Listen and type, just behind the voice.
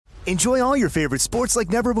Enjoy all your favorite sports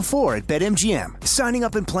like never before at BetMGM. Signing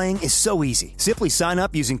up and playing is so easy. Simply sign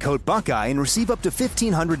up using code Buckeye and receive up to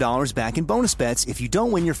 $1,500 back in bonus bets if you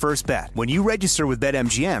don't win your first bet. When you register with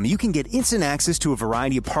BetMGM, you can get instant access to a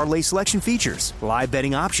variety of parlay selection features, live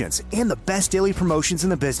betting options, and the best daily promotions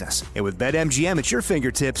in the business. And with BetMGM at your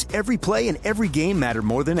fingertips, every play and every game matter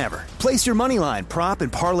more than ever. Place your moneyline, prop,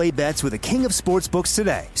 and parlay bets with the king of sportsbooks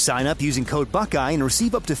today. Sign up using code Buckeye and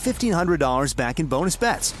receive up to $1,500 back in bonus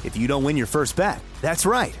bets if you don't win your first bet. That's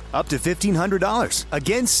right, up to $1,500.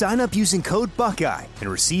 Again, sign up using code Buckeye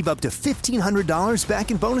and receive up to $1,500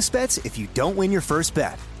 back in bonus bets if you don't win your first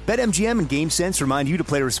bet. BetMGM and GameSense remind you to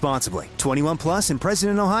play responsibly. 21 plus and present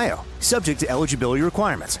in Ohio. Subject to eligibility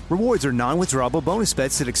requirements. Rewards are non-withdrawable bonus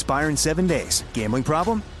bets that expire in 7 days. Gambling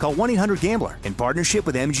problem? Call 1-800-GAMBLER in partnership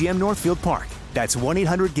with MGM Northfield Park. That's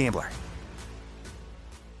 1-800-GAMBLER.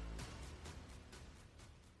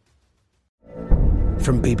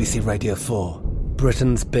 From BBC Radio 4,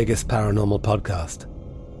 Britain's biggest paranormal podcast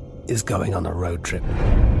is going on a road trip.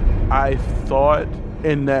 I thought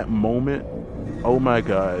in that moment, oh my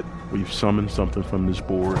God, we've summoned something from this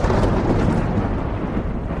board.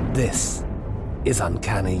 This is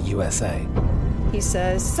Uncanny USA. He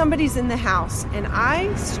says, somebody's in the house, and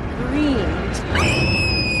I screamed.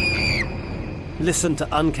 Listen to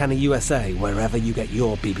Uncanny USA wherever you get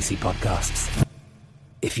your BBC podcasts,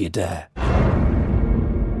 if you dare.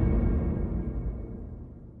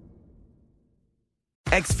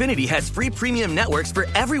 Xfinity has free premium networks for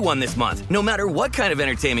everyone this month, no matter what kind of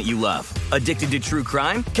entertainment you love. Addicted to true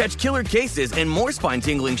crime? Catch killer cases and more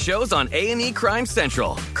spine-tingling shows on A&E Crime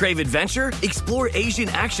Central. Crave adventure? Explore Asian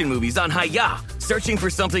action movies on Hayya. Searching for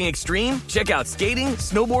something extreme? Check out skating,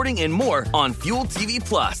 snowboarding, and more on Fuel TV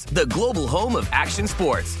Plus, the global home of action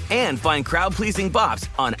sports. And find crowd-pleasing bops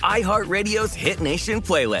on iHeartRadio's Hit Nation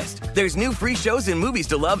playlist. There's new free shows and movies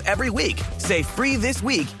to love every week. Say free this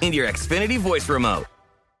week in your Xfinity voice remote.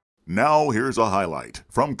 Now here's a highlight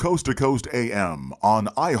from Coast to Coast AM on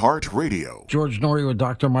iHeartRadio. George Norrie with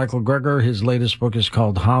Dr. Michael Greger. His latest book is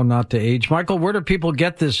called How Not to Age. Michael, where do people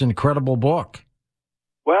get this incredible book?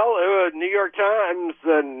 Well, New York Times,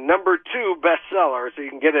 number 2 bestseller, so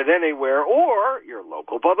you can get it anywhere, or your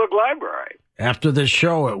local public library. After this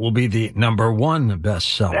show, it will be the number 1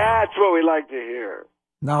 bestseller. That's what we like to hear.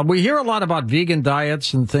 Now, we hear a lot about vegan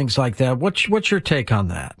diets and things like that. What's your take on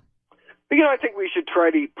that? I think we should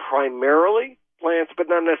try to eat primarily plants, but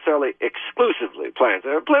not necessarily exclusively plants.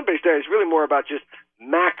 A plant-based diet is really more about just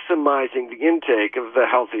maximizing the intake of the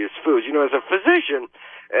healthiest foods. As a physician,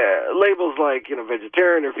 labels like,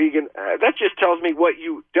 vegetarian or vegan, that just tells me what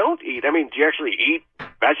you don't eat. I mean, do you actually eat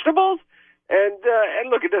vegetables? And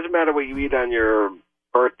look, it doesn't matter what you eat on your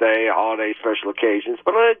birthday, holiday, special occasions,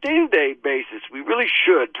 but on a day-to-day basis, we really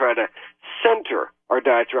should try to center our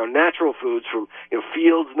diets around natural foods from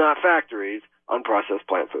fields, not factories, unprocessed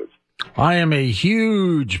plant foods. I am a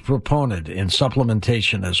huge proponent in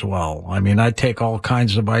supplementation as well. I mean, I take all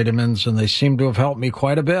kinds of vitamins, and they seem to have helped me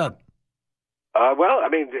quite a bit.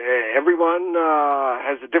 Everyone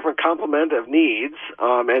has a different complement of needs,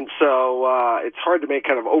 and so it's hard to make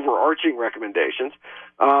kind of overarching recommendations.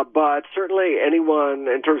 But certainly anyone,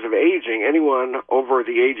 in terms of aging, anyone over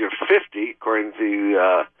the age of 50, according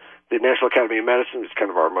to the National Academy of Medicine, is kind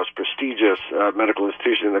of our most prestigious medical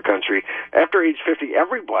institution in the country. After age 50,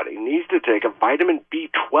 everybody needs to take a vitamin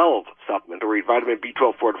B12 supplement or eat vitamin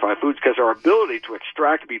B12 fortified foods because our ability to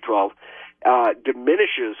extract B12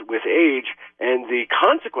 diminishes with age, and the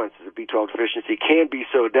consequences of B12 deficiency can be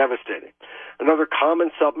so devastating. Another common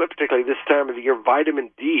supplement, particularly this time of the year, vitamin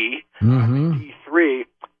D, D3,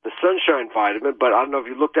 the sunshine vitamin. But I don't know if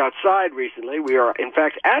you looked outside recently. We are, in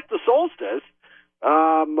fact, at the solstice,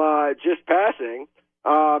 just passing,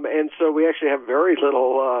 and so we actually have very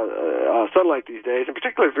little sunlight these days, and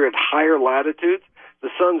particularly if you're at higher latitudes, the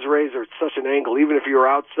sun's rays are at such an angle, even if you're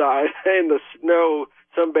outside in the snow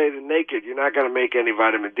sunbathing naked, you're not going to make any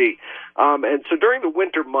vitamin D. And so during the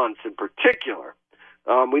winter months in particular,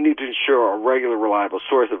 we need to ensure a regular, reliable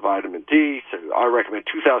source of vitamin D. So I recommend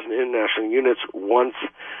 2,000 international units once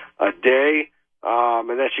a day.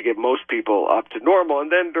 And that should get most people up to normal.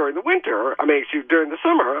 And then during the winter, during the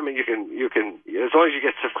summer, you can, as long as you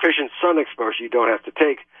get sufficient sun exposure, you don't have to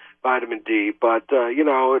take vitamin D. But,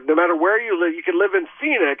 no matter where you live, you can live in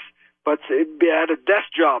Phoenix, but be at a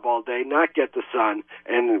desk job all day, not get the sun,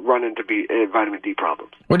 and run into vitamin D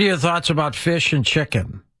problems. What are your thoughts about fish and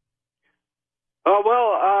chicken?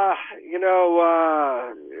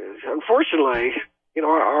 Unfortunately,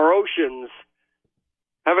 our oceans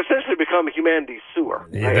have essentially become humanity's sewer.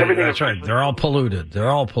 Yeah, that's right. They're all polluted.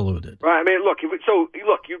 Right. Look,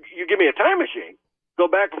 you give me a time machine, Go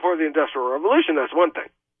back before the Industrial Revolution, that's one thing.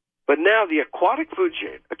 But now the aquatic food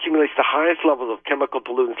chain accumulates the highest levels of chemical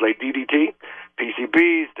pollutants like DDT,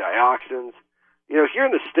 PCBs, dioxins. Here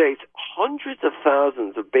in the States, hundreds of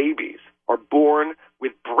thousands of babies are born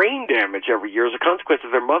with brain damage every year as a consequence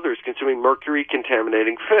of their mothers consuming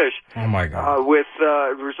mercury-contaminating fish. Oh, my God. With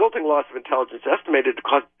resulting loss of intelligence estimated to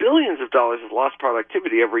cost billions of dollars of lost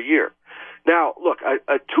productivity every year. Now, look,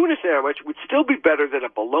 a tuna sandwich would still be better than a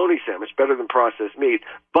bologna sandwich, better than processed meat,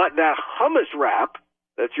 but that hummus wrap,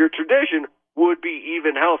 that's your tradition, would be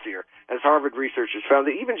even healthier, as Harvard researchers found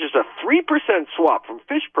that even just a 3% swap from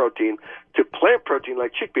fish protein to plant protein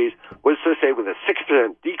like chickpeas was associated with a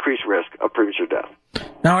 6% decreased risk of premature death.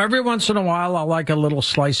 Now, every once in a while, I like a little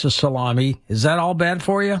slice of salami. Is that all bad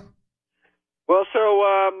for you? Well, so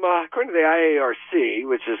according to the IARC,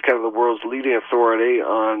 which is kind of the world's leading authority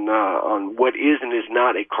on what is and is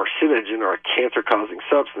not a carcinogen or a cancer-causing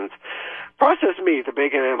substance, processed meat, the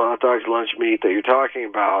bacon, ham, hot dogs, lunch meat that you're talking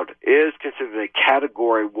about, is considered a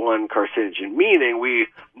Category 1 carcinogen, meaning we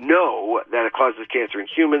know that it causes cancer in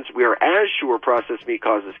humans. We are as sure processed meat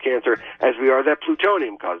causes cancer as we are that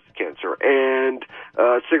plutonium causes cancer, and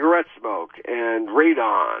cigarette smoke, and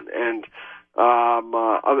radon, and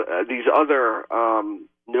these other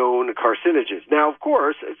known carcinogens. Now, of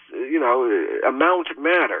course, it's, amount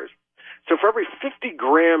matters. So for every 50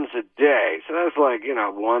 grams a day, so that's like,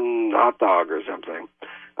 one hot dog or something,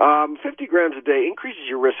 50 grams a day increases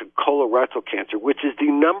your risk of colorectal cancer, which is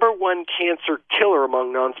the number one cancer killer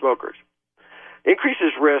among non-smokers.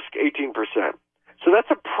 Increases risk 18%. So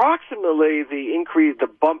that's approximately the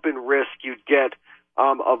bump in risk you'd get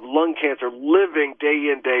of lung cancer living day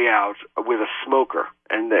in, day out with a smoker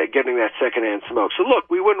and getting that secondhand smoke. So look,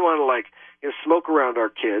 we wouldn't want to smoke around our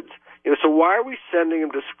kids. So why are we sending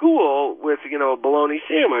them to school with, a bologna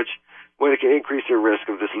sandwich when it can increase their risk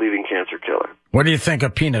of this leading cancer killer? What do you think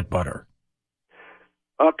of peanut butter?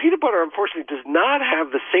 Peanut butter, unfortunately, does not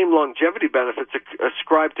have the same longevity benefits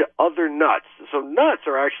ascribed to other nuts. So nuts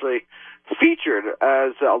are actually featured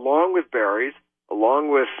as, along with berries,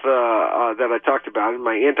 along with that I talked about in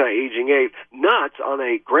my anti-aging aid, nuts on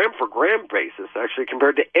a gram-for-gram basis, actually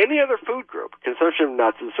compared to any other food group, consumption of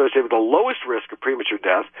nuts is associated with the lowest risk of premature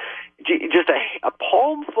death. Just a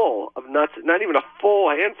palmful of nuts, not even a full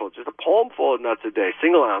handful, just a palmful of nuts a day,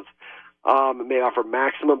 single ounce, may offer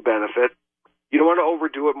maximum benefit. You don't want to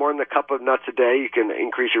overdo it. More than a cup of nuts a day, you can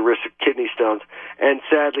increase your risk of kidney stones. And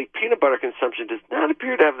sadly, peanut butter consumption does not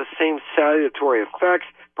appear to have the same salutary effects,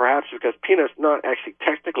 perhaps because peanuts not actually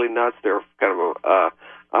technically nuts. They're kind of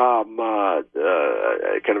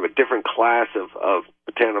a different class of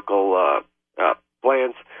botanical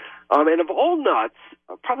plants. And of all nuts,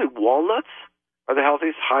 probably walnuts are the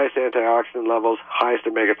healthiest, highest antioxidant levels, highest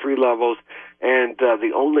omega-3 levels, and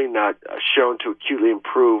the only nut shown to acutely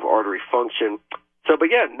improve artery function. So, but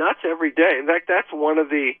yeah, nuts every day. In fact, that's one of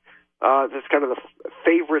that's kind of the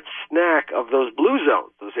favorite snack of those blue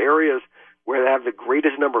zones, those areas where they have the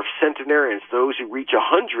greatest number of centenarians, those who reach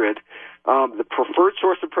 100. The preferred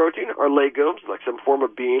source of protein are legumes, like some form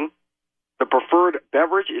of bean. The preferred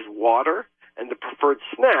beverage is water, and the preferred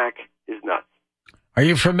snack is nuts. Are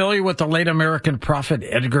you familiar with the late American prophet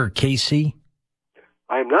Edgar Cayce?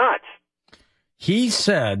 I'm not. He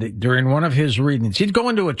said during one of his readings, he'd go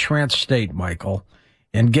into a trance state, Michael,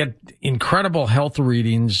 and get incredible health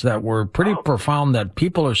readings that were pretty profound that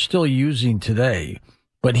people are still using today.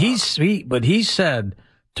 But he said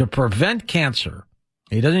to prevent cancer,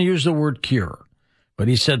 he doesn't use the word cure, but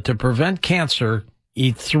he said to prevent cancer,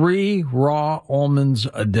 eat 3 raw almonds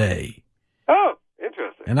a day. Oh,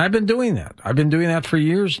 interesting. And I've been doing that. I've been doing that for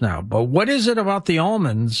years now. But what is it about the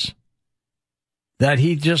almonds that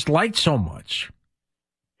he just liked so much?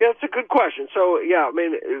 Yeah, it's a good question. So, yeah, I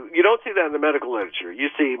mean, you don't see that in the medical literature. You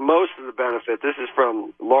see most of the benefit. This is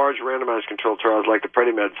from large randomized controlled trials like the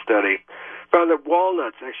PREDIMED study, found that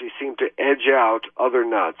walnuts actually seem to edge out other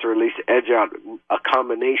nuts, or at least edge out a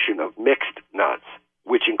combination of mixed nuts,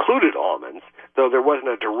 which included almonds, though there wasn't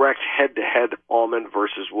a direct head-to-head almond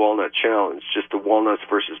versus walnut challenge, just the walnuts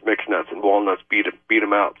versus mixed nuts, and walnuts beat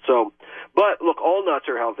them out. So, but look, all nuts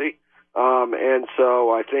are healthy, and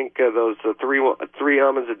so I think those three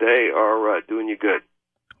almonds a day are doing you good.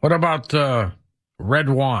 What about red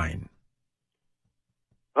wine?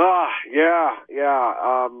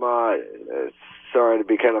 Sorry to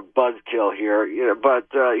be kind of buzzkill here, but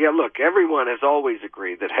look, everyone has always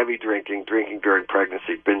agreed that heavy drinking during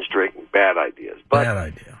pregnancy, binge drinking, bad ideas. But bad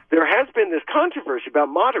idea. There has been this controversy about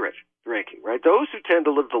moderate drinking, right? Those who tend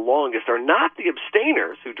to live the longest are not the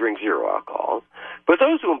abstainers who drink zero alcohol, but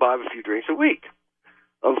those who imbibe a few drinks a week.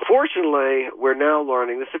 Unfortunately, we're now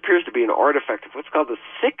learning this appears to be an artifact of what's called the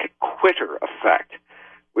sick quitter effect,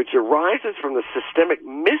 which arises from the systemic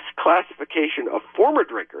misclassification of former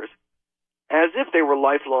drinkers as if they were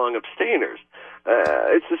lifelong abstainers.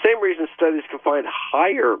 It's the same reason studies can find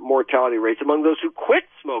higher mortality rates among those who quit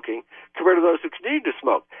smoking compared to those who continue to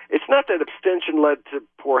smoke. It's not that abstention led to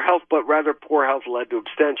poor health, but rather poor health led to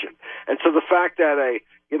abstention. And so the fact that a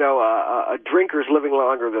drinker is living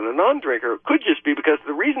longer than a non-drinker could just be because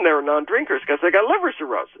the reason they were non-drinkers is because they got liver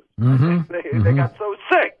cirrhosis. They got so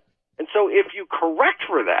sick. And so if you correct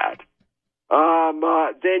for that,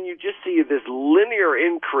 then you just see this linear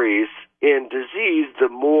increase in disease the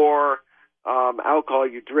more alcohol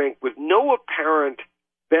you drink, with no apparent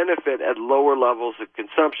benefit at lower levels of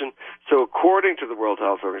consumption. So according to the World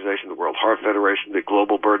Health Organization, the World Heart Federation, the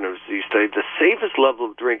Global Burden of Disease Study, the safest level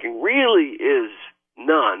of drinking really is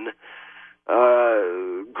none.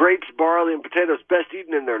 Grapes, barley, and potatoes best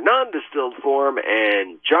eaten in their non-distilled form,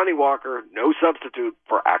 and Johnny Walker, no substitute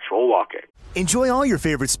for actual walking. Enjoy all your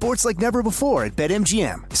favorite sports like never before at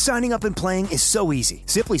BetMGM. Signing up and playing is so easy.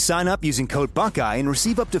 Simply sign up using code Buckeye and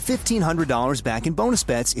receive up to $1,500 back in bonus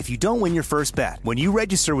bets if you don't win your first bet. When you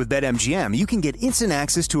register with BetMGM, you can get instant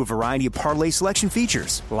access to a variety of parlay selection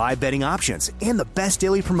features, live betting options, and the best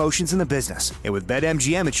daily promotions in the business. And with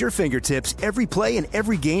BetMGM at your fingertips, every play and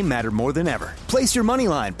every game matter more than ever. Place your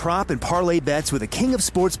moneyline, prop, and parlay bets with the king of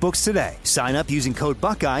sportsbooks today. Sign up using code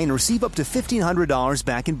Buckeye and receive up to $1,500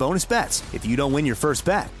 back in bonus bets if you don't win your first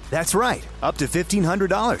bet. That's right, up to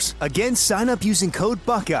 $1,500. Again, sign up using code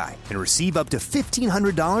Buckeye and receive up to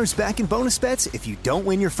 $1,500 back in bonus bets if you don't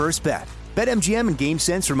win your first bet. BetMGM and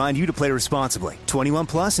GameSense remind you to play responsibly. 21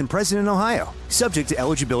 plus and present in Ohio. Subject to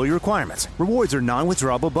eligibility requirements. Rewards are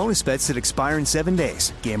non-withdrawable bonus bets that expire in 7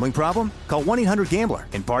 days. Gambling problem? Call 1-800-GAMBLER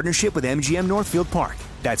in partnership with MGM Northfield Park.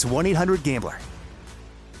 That's 1-800-GAMBLER.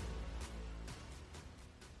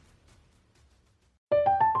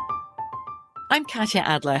 I'm Katya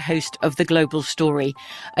Adler, host of The Global Story.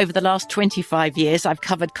 Over the last 25 years, I've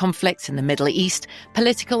covered conflicts in the Middle East,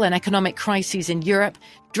 political and economic crises in Europe,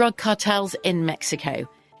 drug cartels in Mexico.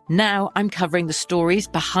 Now I'm covering the stories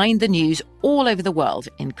behind the news all over the world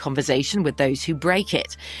in conversation with those who break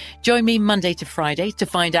it. Join me Monday to Friday to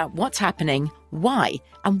find out what's happening, why,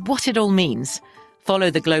 and what it all means. Follow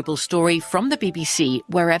The Global Story from the BBC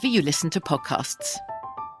wherever you listen to podcasts.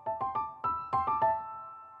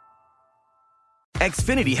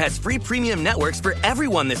 Xfinity has free premium networks for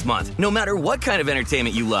everyone this month, no matter what kind of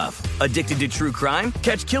entertainment you love. Addicted to true crime?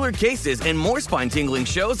 Catch killer cases and more spine-tingling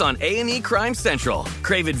shows on A&E Crime Central.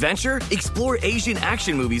 Crave adventure? Explore Asian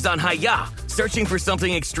action movies on Hi-YAH. Searching for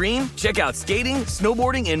something extreme? Check out skating,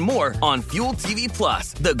 snowboarding, and more on Fuel TV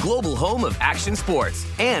Plus, the global home of action sports.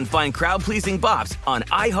 And find crowd-pleasing bops on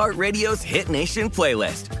iHeartRadio's Hit Nation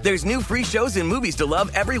playlist. There's new free shows and movies to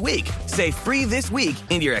love every week. Say free this week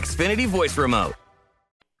in your Xfinity voice remote.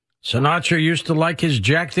 Sinatra used to like his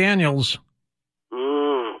Jack Daniels.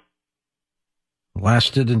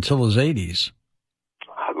 Lasted until his 80s.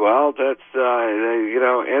 Well, that's,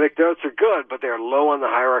 anecdotes are good, but they're low on the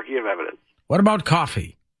hierarchy of evidence. What about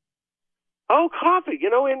coffee? Oh, coffee.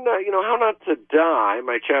 In How Not to Die,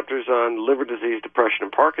 my chapters on liver disease, depression,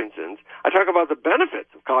 and Parkinson's, I talk about the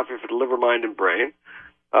benefits of coffee for the liver, mind, and brain.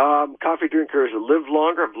 Coffee drinkers live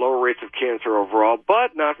longer, have lower rates of cancer overall,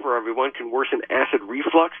 but not for everyone. Can worsen acid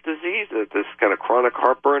reflux disease, this kind of chronic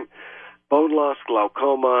heartburn, bone loss,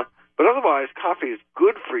 glaucoma. But otherwise, coffee is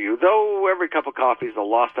good for you, though every cup of coffee is a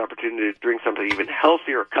lost opportunity to drink something even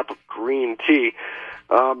healthier, a cup of green tea.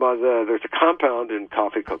 There's a compound in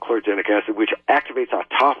coffee called chlorogenic acid, which activates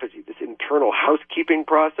autophagy, this internal housekeeping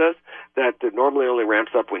process that normally only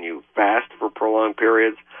ramps up when you fast for prolonged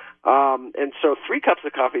periods. And so 3 cups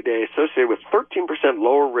of coffee a day associated with 13%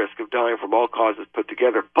 lower risk of dying from all causes put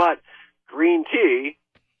together. But green tea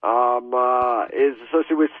is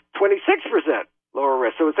associated with 26% lower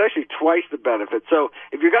risk. So it's actually twice the benefit. So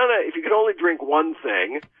if you can only drink one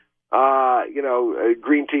thing,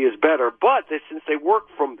 green tea is better. But since they work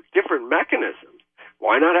from different mechanisms,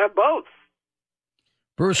 why not have both?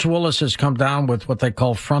 Bruce Willis has come down with what they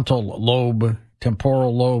call temporal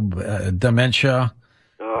lobe dementia.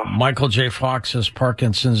 Michael J. Fox has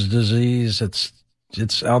Parkinson's disease.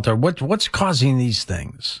 It's out there. What's causing these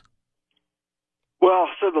things? Well,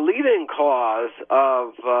 so the leading cause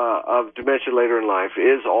of dementia later in life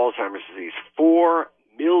is Alzheimer's disease. 4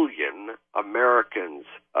 million Americans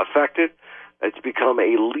affected. It's become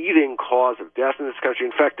a leading cause of death in this country.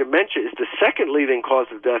 In fact, dementia is the second leading cause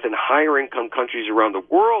of death in higher-income countries around the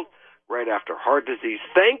world, right after heart disease.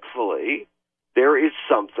 Thankfully, there is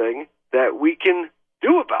something that we can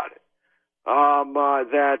do about it.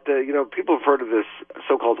 People have heard of this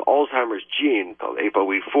so-called Alzheimer's gene called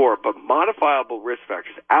ApoE4, but modifiable risk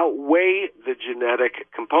factors outweigh the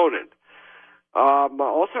genetic component.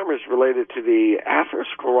 Alzheimer's is related to the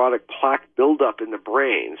atherosclerotic plaque buildup in the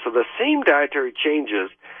brain. So the same dietary changes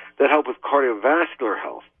that help with cardiovascular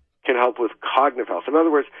health can help with cognitive health. In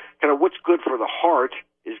other words, kind of what's good for the heart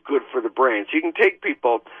is good for the brain. So you can take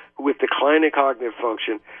people who with declining cognitive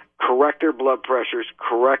function, correct their blood pressures,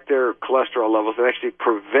 correct their cholesterol levels, and actually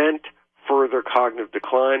prevent further cognitive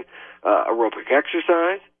decline. Aerobic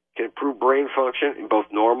exercise can improve brain function in both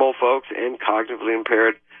normal folks and cognitively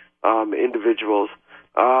impaired individuals.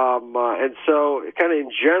 And so kind of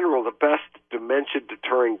in general, the best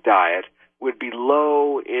dementia-deterring diet would be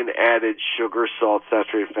low in added sugar, salt,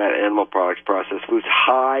 saturated fat, animal products, processed foods,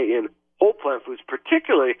 high in whole plant foods,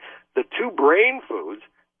 particularly the two brain foods,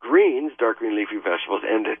 greens, dark green leafy vegetables,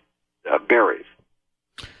 and berries.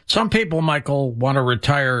 Some people, Michael, want to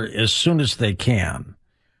retire as soon as they can.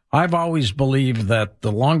 I've always believed that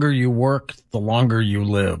the longer you work, the longer you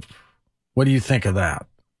live. What do you think of that?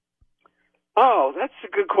 Oh, that's a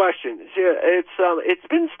good question. It's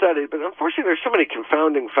been studied, but unfortunately there's so many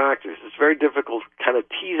confounding factors. It's very difficult to kind of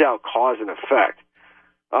tease out cause and effect.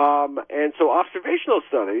 And so observational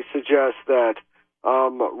studies suggest that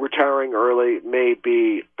retiring early may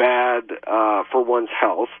be bad for one's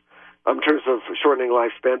health in terms of shortening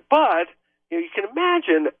lifespan. But you can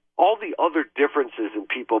imagine all the other differences in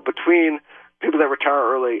people between people that retire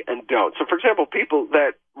early and don't. So, for example, people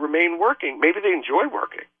that remain working, maybe they enjoy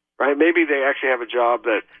working. Right? Maybe they actually have a job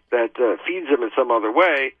that feeds them in some other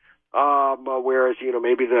way. Whereas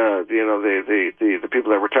maybe the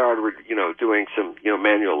people that retired were doing some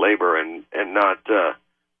manual labor and not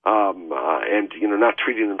not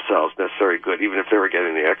treating themselves necessarily good, even if they were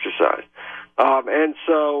getting the exercise.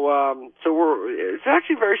 It's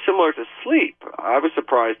actually very similar to sleep. I was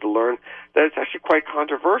surprised to learn that it's actually quite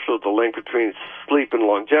controversial, the link between sleep and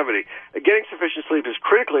longevity. Getting sufficient sleep is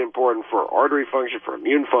critically important for artery function, for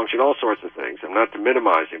immune function, all sorts of things. I'm not to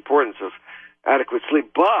minimize the importance of adequate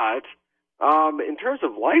sleep, but in terms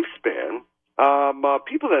of lifespan,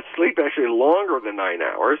 people that sleep actually longer than 9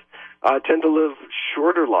 hours tend to live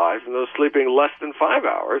shorter lives than those sleeping less than 5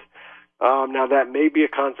 hours. Now, that may be a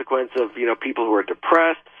consequence of, people who are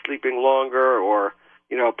depressed, sleeping longer, or,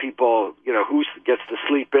 people, who gets to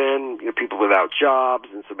sleep in, people without jobs,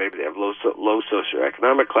 and so maybe they have low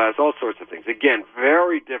socioeconomic class, all sorts of things. Again,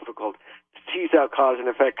 very difficult to tease out cause and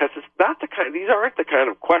effect, because these aren't the kind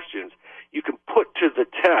of questions you can put to the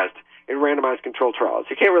test in randomized controlled trials.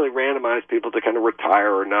 You can't really randomize people to kind of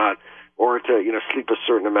retire or not, or to, sleep a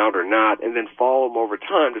certain amount or not, and then follow them over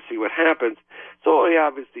time to see what happens. So all you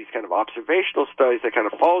have is these kind of observational studies that kind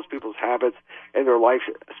of follows people's habits and their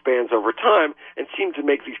lifespans over time and seem to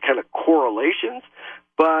make these kind of correlations,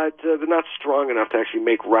 but they're not strong enough to actually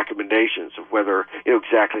make recommendations of whether,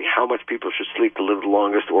 exactly how much people should sleep to live the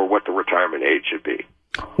longest or what the retirement age should be.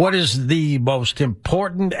 What is the most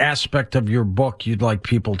important aspect of your book you'd like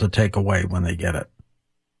people to take away when they get it?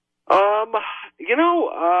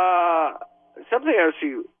 Something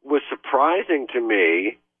actually was surprising to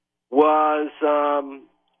me was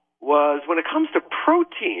when it comes to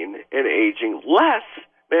protein in aging, less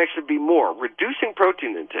may actually be more. Reducing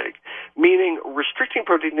protein intake, meaning restricting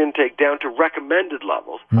protein intake down to recommended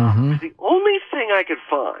levels, is the only thing I could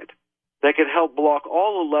find that could help block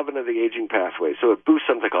all 11 of the aging pathways. So it boosts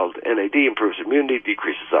something called NAD, improves immunity,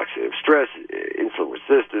 decreases oxidative stress, insulin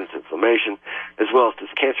resistance, inflammation, as well as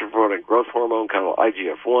this cancer-promoting growth hormone called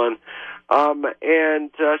IGF-1.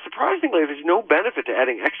 Surprisingly, there's no benefit to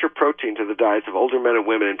adding extra protein to the diets of older men and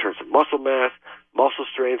women in terms of muscle mass, muscle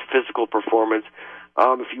strength, physical performance.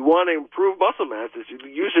 If you want to improve muscle mass, it's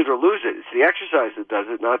use it or lose it. It's the exercise that does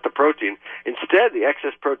it, not the protein. Instead, the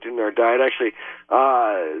excess protein in our diet actually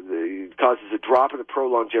causes a drop in the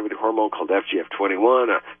pro-longevity hormone called FGF21,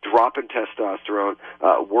 a drop in testosterone,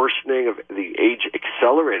 worsening of the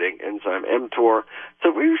age-accelerating enzyme mTOR.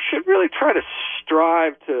 So we should really try to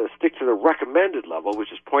strive to stick to the recommended level,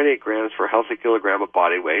 which is 0.8 grams per healthy kilogram of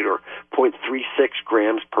body weight, or 0.36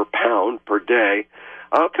 grams per pound per day.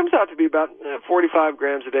 It comes out to be about 45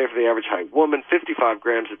 grams a day for the average height woman, 55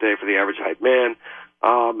 grams a day for the average height man,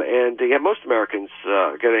 and most Americans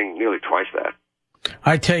getting nearly twice that.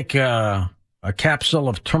 I take a capsule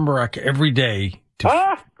of turmeric every day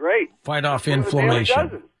to fight off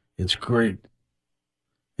inflammation. It's great.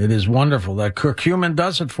 It is wonderful. That curcumin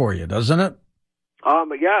does it for you, doesn't it?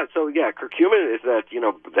 Curcumin is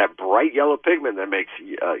that bright yellow pigment that makes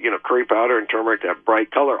curry powder and turmeric that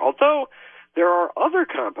bright color. Although there are other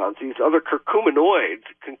compounds, these other curcuminoids,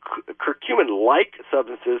 curcumin-like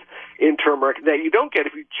substances in turmeric that you don't get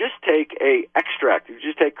if you just take a extract. If you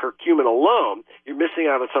just take curcumin alone, you're missing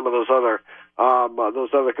out on some of those other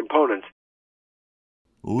components.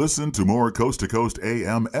 Listen to more Coast to Coast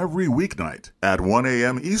AM every weeknight at 1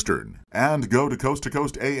 a.m. Eastern, and go to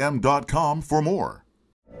coasttocoastam.com for more.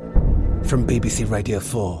 From BBC Radio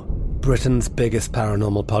 4, Britain's biggest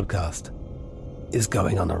paranormal podcast is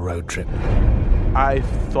going on a road trip. I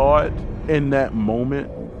thought in that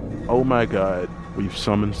moment, oh my God, we've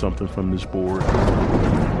summoned something from this board.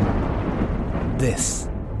 This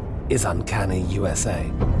is Uncanny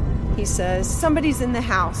USA. He says, somebody's in the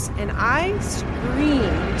house, and I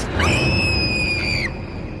screamed.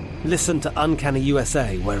 Listen to Uncanny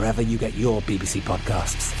USA wherever you get your BBC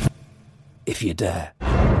podcasts, if you dare.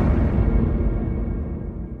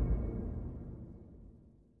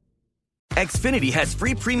 Xfinity has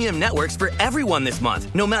free premium networks for everyone this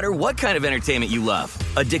month, no matter what kind of entertainment you love.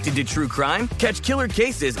 Addicted to true crime? Catch killer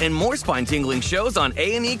cases and more spine-tingling shows on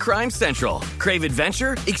A&E Crime Central. Crave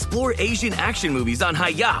adventure? Explore Asian action movies on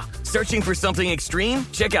Hi-YAH. Searching for something extreme?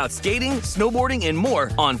 Check out skating, snowboarding, and more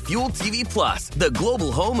on Fuel TV Plus, the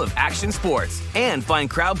global home of action sports. And find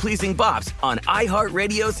crowd-pleasing bops on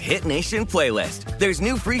iHeartRadio's Hit Nation playlist. There's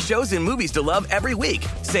new free shows and movies to love every week.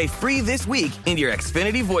 Say free this week in your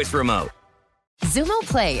Xfinity voice remote. Xumo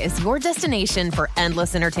Play is your destination for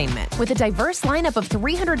endless entertainment. With a diverse lineup of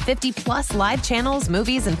 350-plus live channels,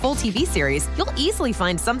 movies, and full TV series, you'll easily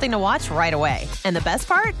find something to watch right away. And the best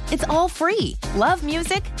part? It's all free. Love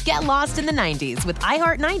music? Get lost in the 90s with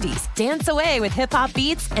iHeart 90s, dance away with hip-hop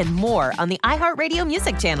beats, and more on the iHeartRadio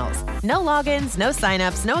music channels. No logins, no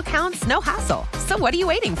signups, no accounts, no hassle. So what are you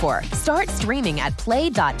waiting for? Start streaming at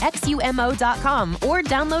play.xumo.com or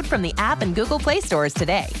download from the app and Google Play stores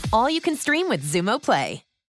today. All you can stream with Xumo Play.